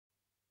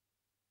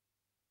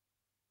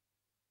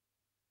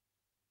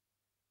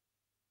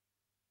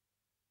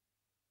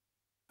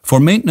For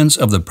maintenance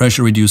of the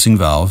pressure-reducing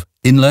valve,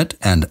 inlet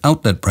and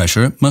outlet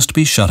pressure must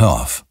be shut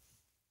off.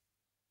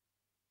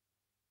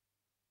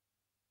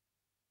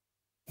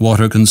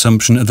 Water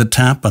consumption at the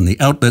tap on the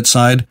outlet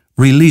side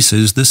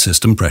releases the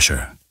system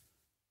pressure.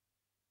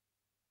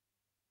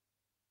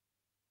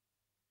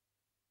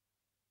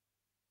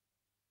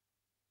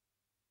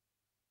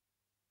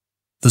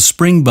 The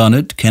spring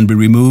bonnet can be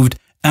removed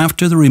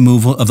after the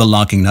removal of the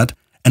locking nut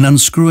and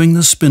unscrewing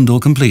the spindle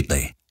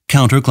completely,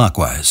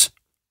 counterclockwise.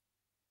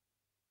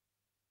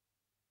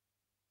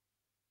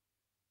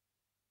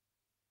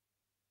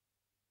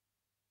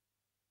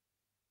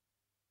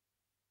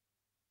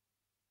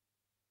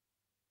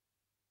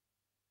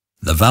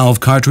 The valve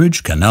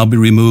cartridge can now be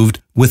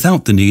removed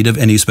without the need of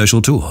any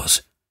special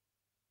tools.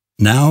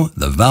 Now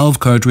the valve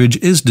cartridge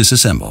is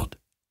disassembled.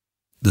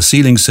 The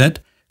sealing set,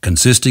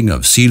 consisting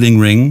of sealing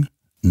ring,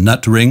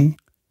 nut ring,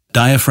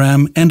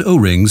 diaphragm, and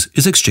O-rings,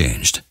 is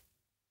exchanged.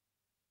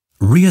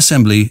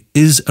 Reassembly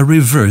is a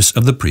reverse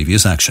of the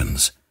previous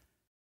actions.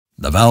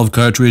 The valve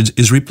cartridge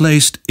is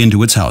replaced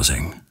into its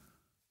housing.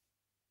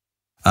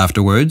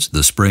 Afterwards,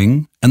 the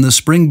spring and the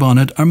spring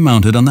bonnet are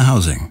mounted on the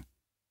housing.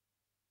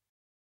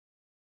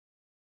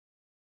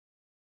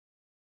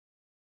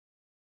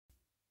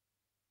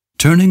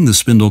 Turning the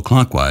spindle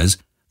clockwise,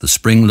 the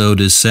spring load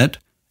is set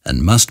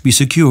and must be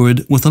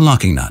secured with a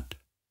locking nut.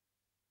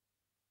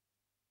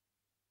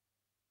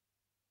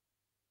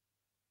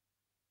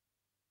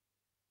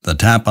 The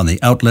tap on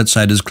the outlet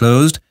side is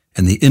closed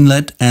and the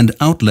inlet and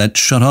outlet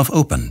shut-off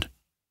opened.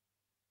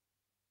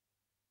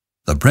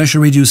 The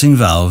pressure-reducing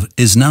valve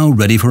is now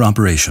ready for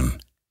operation.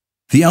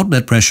 The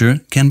outlet pressure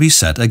can be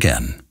set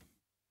again.